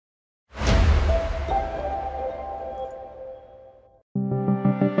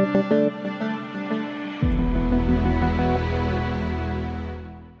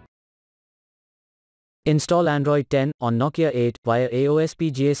Install Android 10 on Nokia 8 via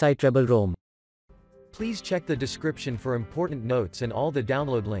AOSP GSI Treble ROM. Please check the description for important notes and all the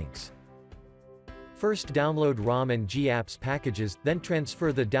download links. First download ROM and GApps packages, then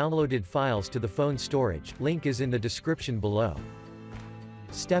transfer the downloaded files to the phone storage, link is in the description below.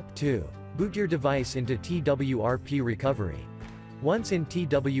 Step 2. Boot your device into TWRP recovery. Once in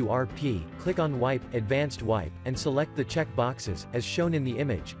TWRP, click on Wipe, Advanced Wipe, and select the check boxes, as shown in the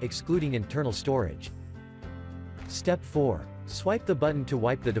image, excluding internal storage. Step 4. Swipe the button to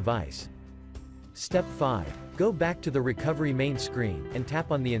wipe the device. Step 5. Go back to the recovery main screen, and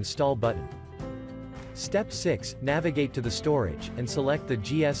tap on the Install button. Step 6. Navigate to the storage, and select the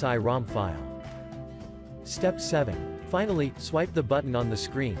GSI ROM file. Step 7. Finally, swipe the button on the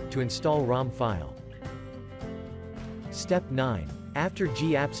screen, to install ROM file. Step 9. After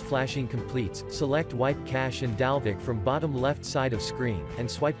GApps flashing completes, select Wipe Cache and dalvik from bottom left side of screen, and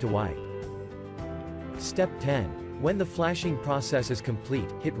swipe to wipe. Step 10. When the flashing process is complete,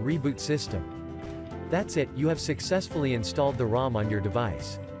 hit Reboot System. That's it, you have successfully installed the ROM on your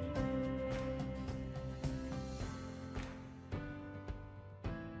device.